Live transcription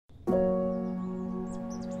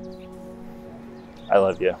I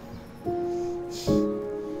love you.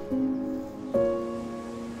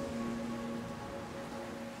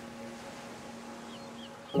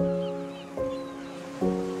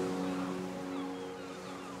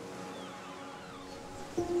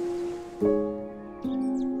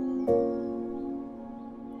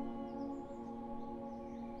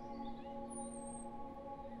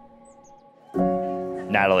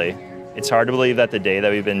 Natalie, it's hard to believe that the day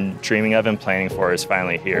that we've been dreaming of and planning for is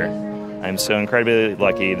finally here. I'm so incredibly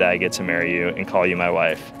lucky that I get to marry you and call you my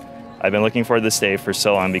wife. I've been looking forward to this day for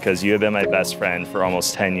so long because you have been my best friend for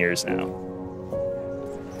almost 10 years now.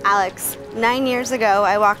 Alex, 9 years ago,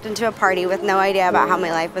 I walked into a party with no idea about how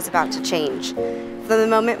my life was about to change. From the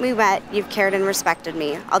moment we met, you've cared and respected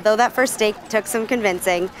me. Although that first date took some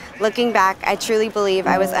convincing, looking back, I truly believe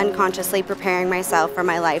I was unconsciously preparing myself for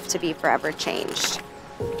my life to be forever changed.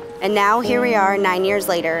 And now here we are 9 years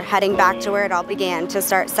later, heading back to where it all began to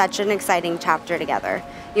start such an exciting chapter together.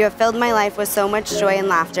 You have filled my life with so much joy and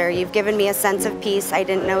laughter. You've given me a sense of peace I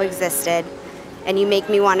didn't know existed, and you make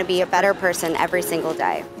me want to be a better person every single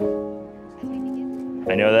day.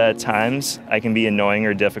 I know that at times I can be annoying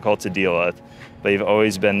or difficult to deal with, but you've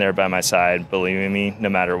always been there by my side, believing me no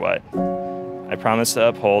matter what. I promise to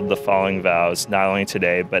uphold the following vows, not only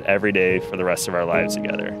today, but every day for the rest of our lives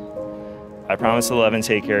together. I promise to love and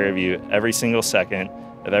take care of you every single second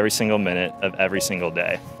of every single minute of every single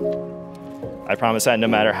day. I promise that no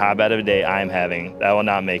matter how bad of a day I'm having, that will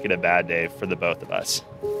not make it a bad day for the both of us.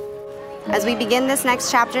 As we begin this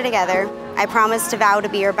next chapter together, I promise to vow to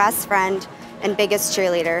be your best friend and biggest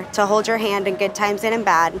cheerleader, to hold your hand in good times and in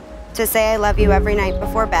bad, to say I love you every night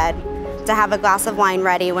before bed, to have a glass of wine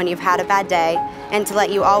ready when you've had a bad day, and to let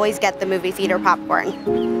you always get the movie theater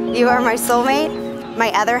popcorn. You are my soulmate, my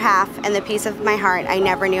other half, and the piece of my heart I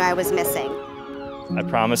never knew I was missing. I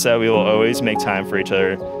promise that we will always make time for each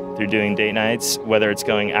other through doing date nights, whether it's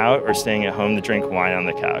going out or staying at home to drink wine on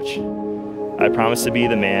the couch. I promise to be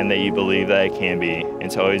the man that you believe that I can be, and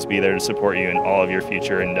to always be there to support you in all of your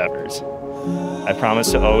future endeavors. I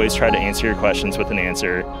promise to always try to answer your questions with an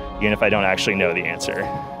answer, even if I don't actually know the answer.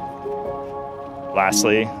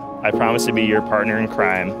 Lastly, I promise to be your partner in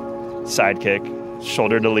crime, sidekick,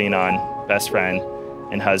 shoulder to lean on, best friend,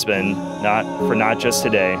 and husband, not just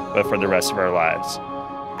today, but for the rest of our lives.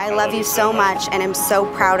 I love you so much, and I'm so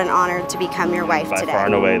proud and honored to become your wife today. By far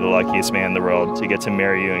and away the luckiest man in the world to get to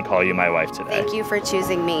marry you and call you my wife today. Thank you for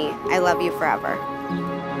choosing me. I love you forever.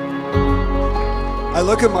 I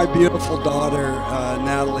look at my beautiful daughter,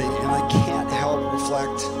 Natalie, and I can't help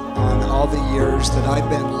reflect on all the years that I've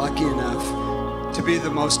been lucky enough to be the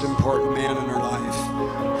most important man in her life.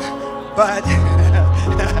 But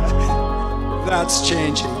that's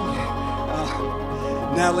changing.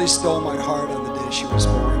 Natalie stole my heart on the day she was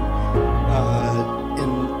born.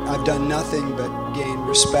 And I've done nothing but gain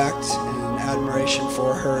respect and admiration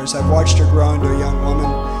for her as I've watched her grow into a young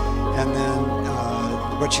woman, and then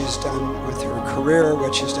what she's done with her career,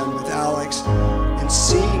 what she's done with Alex, and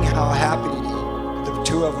seeing how happy the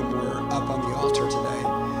two of them were up on the altar today.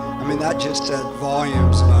 I mean, that just said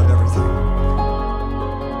volumes about everything.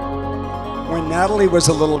 When Natalie was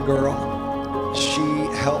a little girl, she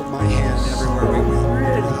held my hand everywhere we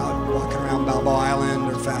went. Walking around Balboa Island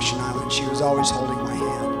or Fashion Island, she was always holding my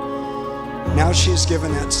hand. Now she's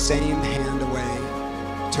given that same hand away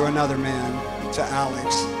to another man, to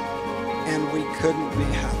Alex, and we couldn't be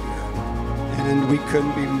happier. And we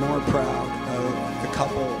couldn't be more proud of the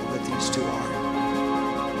couple that these two are.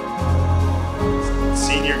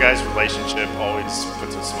 Seeing your guys' relationship always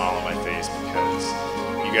puts a smile on my face because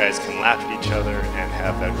you guys can laugh at each other and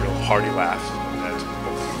have that real hearty laugh.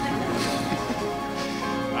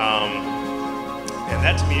 And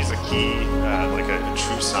that to me is a key, like a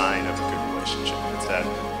true sign of a good relationship. It's that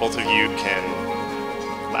both of you can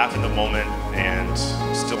laugh in the moment and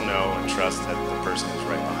still know and trust that the person is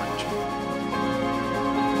right behind you.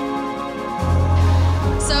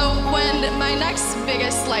 So when my next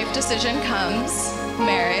biggest life decision comes,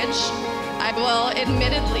 marriage, I will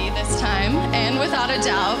admittedly this time, and without a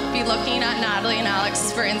doubt, be looking at Natalie and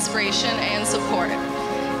Alex for inspiration and support.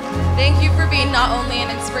 Thank you for being not only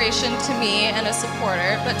an inspiration to me and a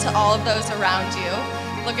supporter, but to all of those around you.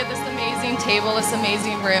 Look at this amazing table, this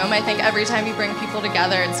amazing room. I think every time you bring people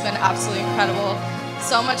together, it's been absolutely incredible.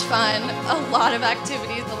 So much fun, a lot of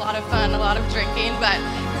activities, a lot of fun, a lot of drinking, but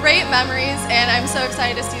great memories, and I'm so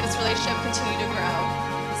excited to see this relationship continue to grow.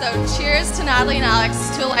 So cheers to Natalie and Alex,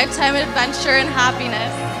 to a lifetime of adventure and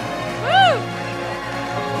happiness. Woo!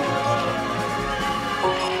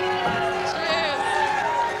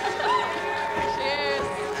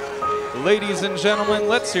 Ladies and gentlemen,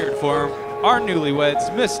 let's hear it for our newlyweds,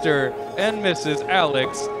 Mr. and Mrs.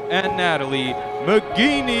 Alex and Natalie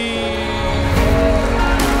McGeeney.